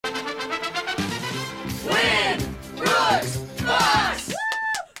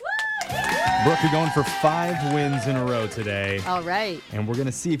Brooke, you're going for 5 wins in a row today. All right. And we're going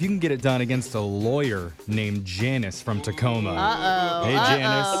to see if you can get it done against a lawyer named Janice from Tacoma. Uh-oh. Hey,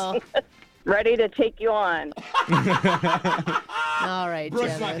 Janice. Ready to take you on. All right,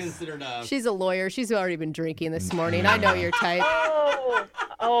 Brooke's not Janice. considered She's a lawyer. She's already been drinking this morning. I know your type.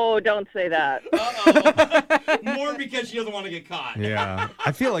 Oh, don't say that. More because she doesn't want to get caught. Yeah.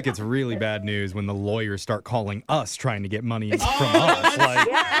 I feel like it's really bad news when the lawyers start calling us trying to get money from us. Like,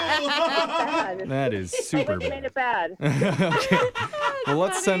 Bad. that is super You made bad. it bad. Okay. Well,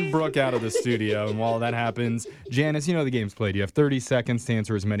 let's send Brooke out of the studio. And while that happens, Janice, you know the game's played. You have 30 seconds to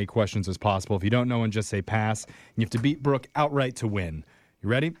answer as many questions as possible. If you don't know one, just say pass. And you have to beat Brooke outright to win. You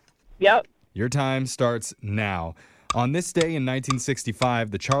ready? Yep. Your time starts now. On this day in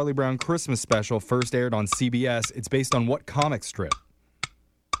 1965, the Charlie Brown Christmas special first aired on CBS. It's based on what comic strip?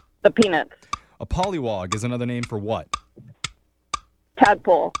 The Peanuts. A pollywog is another name for what?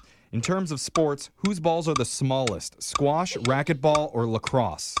 Tadpole. In terms of sports, whose balls are the smallest? Squash, racquetball, or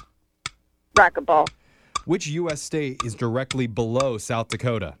lacrosse? Racquetball. Which U.S. state is directly below South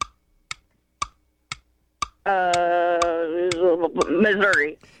Dakota?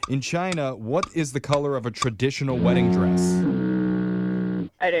 Missouri. In China, what is the color of a traditional wedding dress?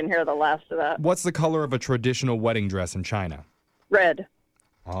 I didn't hear the last of that. What's the color of a traditional wedding dress in China? Red.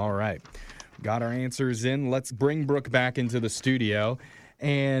 All right. Got our answers in. Let's bring Brooke back into the studio.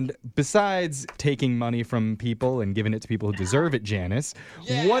 And besides taking money from people and giving it to people who deserve it, Janice,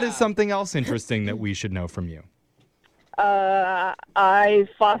 what is something else interesting that we should know from you? I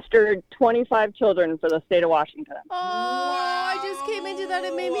fostered 25 children for the state of Washington. Oh, I just came into that.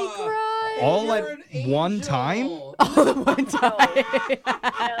 It made me cry. All You're at an one angel. time? All at one time.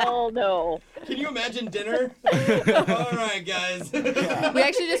 Hell no. Can you imagine dinner? All right, guys. We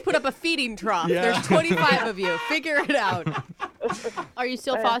actually just put up a feeding trough. Yeah. There's 25 of you. Figure it out. Are you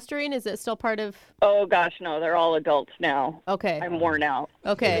still fostering? Is it still part of? Oh, gosh, no. They're all adults now. Okay. I'm worn out.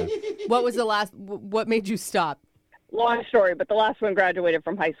 Okay. What was the last? What made you stop? Long story, but the last one graduated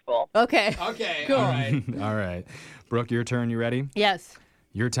from high school. Okay. Okay, Cool. all right. All right. Brooke, your turn. You ready? Yes.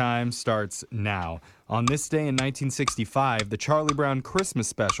 Your time starts now. On this day in 1965, the Charlie Brown Christmas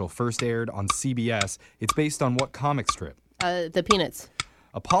special first aired on CBS. It's based on what comic strip? The Peanuts.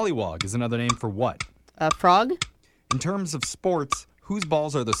 A pollywog is another name for what? Frog. In terms of sports, whose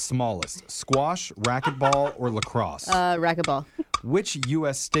balls are the smallest? Squash, racquetball, or lacrosse? Racquetball. Which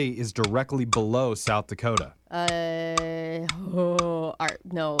U.S. state is directly below South Dakota?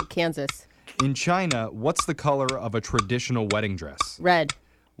 No, Kansas. In China, what's the color of a traditional wedding dress? Red.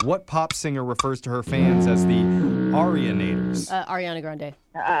 What pop singer refers to her fans as the Arianators? Ariana Grande.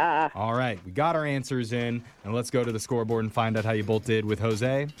 All right, we got our answers in, and let's go to the scoreboard and find out how you both did with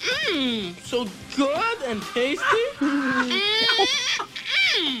Jose. So good and tasty.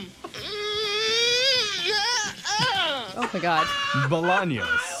 Oh my God. Bolaños.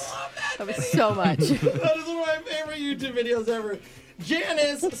 That was so much. That is one of my favorite YouTube videos ever.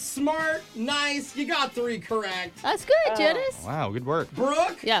 Janice, smart, nice. You got 3 correct. That's good, Janice. Wow, good work.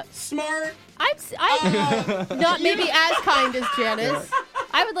 Brooke, Yeah. smart. I'm not maybe as kind as Janice.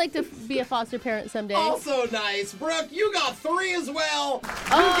 I would like to be a foster parent someday. Also nice. Brooke, you got 3 as well.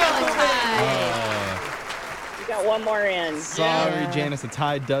 Oh, You got one more in. Sorry, Yeah. Janice, the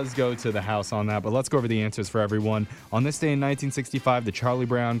tie does go to the house on that, but let's go over the answers for everyone. On this day in 1965, the Charlie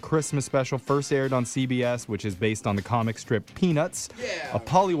Brown Christmas special first aired on CBS, which is based on the comic strip Peanuts. Yeah. A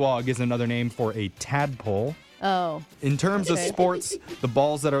pollywog is another name for a tadpole. Oh. In terms of Okay. sports, the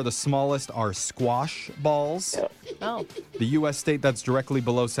balls that are the smallest are squash balls. Oh. The U.S. state that's directly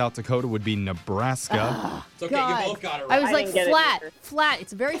below South Dakota would be Nebraska. It's okay, God. you both got it I right. was I like didn't get it flat. either. Flat.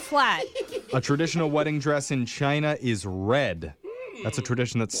 It's very flat. A traditional wedding dress in China is red. That's a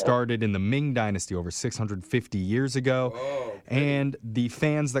tradition that started in the Ming Dynasty over 650 years ago. And the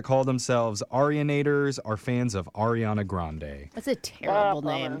fans that call themselves Arianators are fans of Ariana Grande. That's a terrible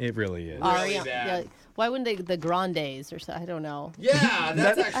name. It really is. Really Ariana. bad. Yeah. Why wouldn't they the Grandes or so? I don't know. Yeah,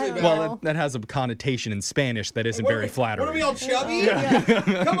 that's actually bad. Well, that has a connotation in Spanish that isn't very flattering. What are we all chubby?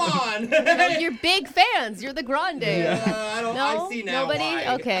 Come on. No, you're big fans. You're the Grandes. I don't. No, I see now. nobody.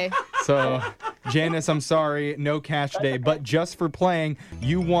 Why. Okay. So, Janice, I'm sorry, no cash today, but just for playing,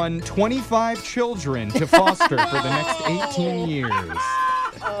 you won 25 children to foster for the next 18 years.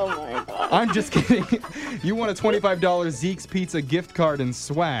 Oh, my God. I'm just kidding. You won a $25 Zeke's Pizza gift card and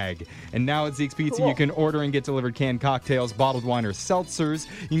swag. And now at Zeke's Pizza, you can order and get delivered canned cocktails, bottled wine, or seltzers.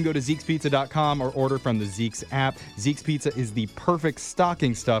 You can go to Zeke'sPizza.com or order from the Zeke's app. Zeke's Pizza is the perfect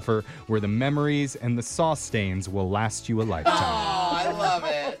stocking stuffer where the memories and the sauce stains will last you a lifetime. Oh, I love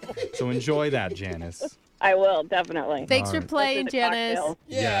it. So enjoy that, Janice. I will, definitely. Thanks All for right. playing, Especially the Janice. cocktails.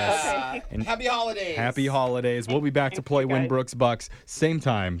 Yeah. And Happy holidays. Happy holidays. We'll be back to play Thank you, guys. Winbrooks Bucks same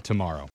time tomorrow.